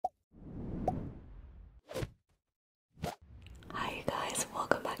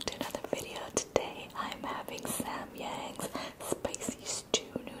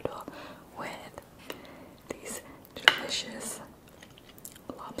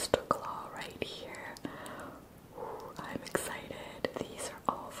right here. Ooh, I'm excited. These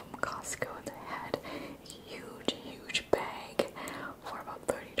are all from Costco. They had a huge bag for about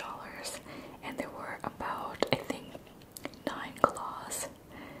 $30, and there were about, I think, 9 claws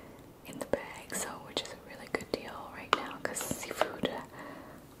in the bag, so which is a really good deal right now because seafood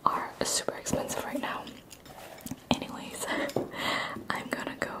are super expensive right now. Anyways, I'm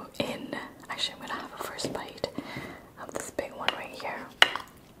gonna go in. Actually, I'm gonna have a first bite of this big one right here.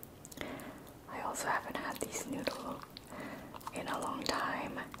 I also haven't had these noodles in a long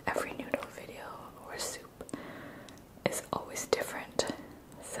time. Every noodle video or soup is always different,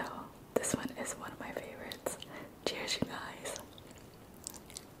 so this one is one of my favorites. Cheers, you guys.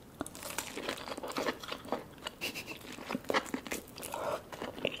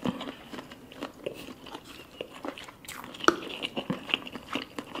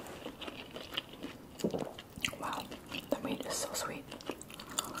 Wow, the meat is so sweet.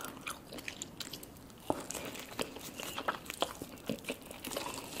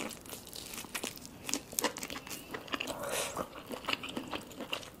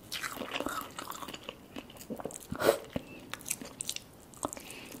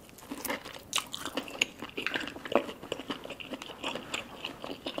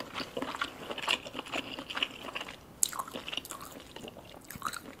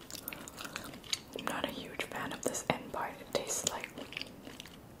 I'm not a huge fan of this end part. It tastes like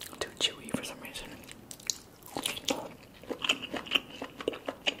too chewy for some reason.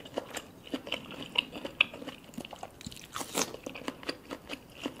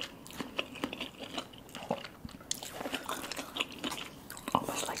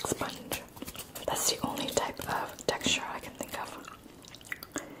 Almost like sponge. That's the only type of texture I can